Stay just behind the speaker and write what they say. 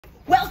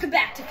Welcome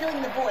back to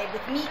Filling the Void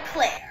with me,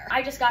 Claire.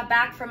 I just got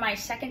back from my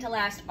second to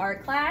last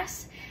art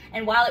class,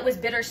 and while it was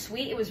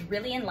bittersweet, it was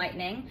really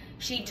enlightening.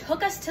 She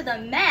took us to the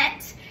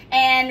Met,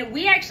 and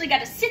we actually got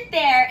to sit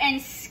there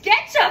and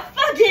sketch a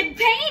fucking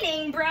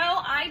painting, bro.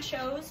 I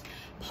chose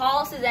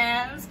Paul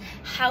Cézanne's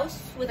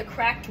House with a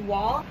Cracked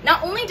Wall.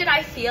 Not only did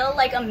I feel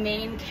like a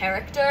main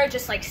character,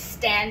 just like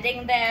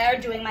standing there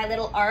doing my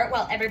little art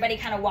while everybody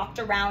kind of walked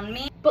around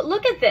me, but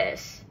look at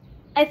this.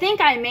 I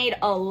think I made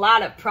a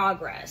lot of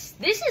progress.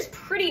 This is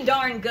pretty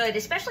darn good,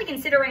 especially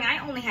considering I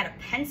only had a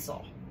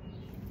pencil.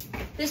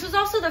 This was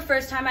also the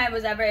first time I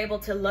was ever able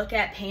to look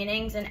at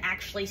paintings and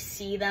actually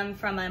see them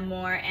from a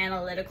more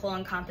analytical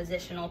and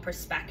compositional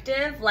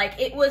perspective. Like,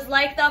 it was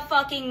like the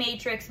fucking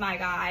Matrix, my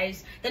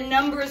guys. The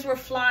numbers were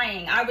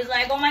flying. I was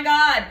like, oh my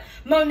God,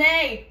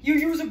 Monet, you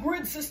use a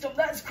grid system,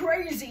 that's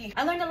crazy.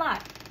 I learned a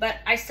lot, but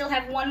I still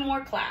have one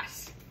more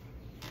class.